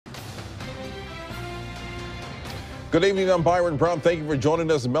Good evening, I'm Byron Brown. Thank you for joining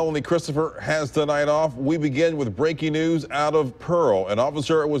us. Melanie Christopher has the night off. We begin with breaking news out of Pearl. An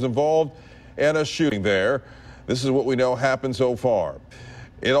officer was involved in a shooting there. This is what we know happened so far.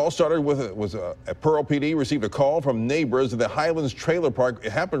 It all started with a Pearl PD received a call from neighbors at the Highland Trailer Park.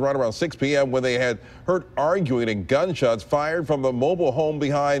 It happened right around 6 p.m. when they had heard arguing and gunshots fired from the mobile home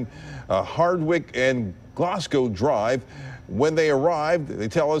behind Hardwick and Glasgow Drive. When they arrived, they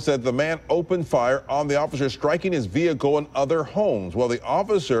tell us that the man opened fire on the officer, striking his vehicle and other homes. Well, the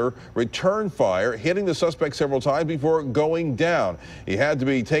officer returned fire, hitting the suspect several times before going down. He had to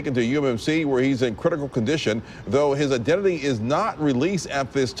be taken to UMMC where he's in critical condition, though his identity is not released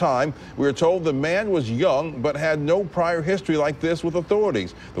at this time. We are told the man was young but had no prior history like this with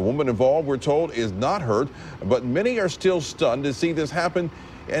authorities. The woman involved, we're told, is not hurt, but many are still stunned to see this happen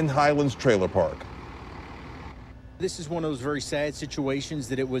in Highlands Trailer Park. This is one of those very sad situations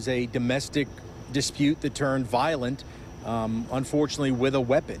that it was a domestic dispute that turned violent, unfortunately with a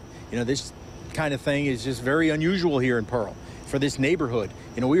weapon. You know, this kind of thing is just very unusual here in Pearl for this neighborhood.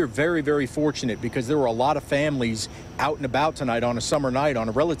 You know, we were very, very fortunate because there were a lot of families out and about tonight on a summer night, on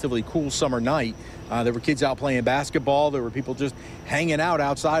a relatively cool summer night. There were kids out playing basketball. There were people just hanging out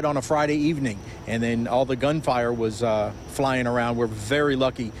outside on a Friday evening. And then all the gunfire was flying around. We're very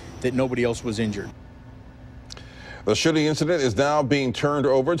lucky that nobody else was injured. The shooting incident is now being turned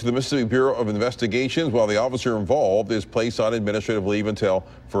over to the Mississippi Bureau of Investigations while the officer involved is placed on administrative leave until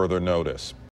further notice.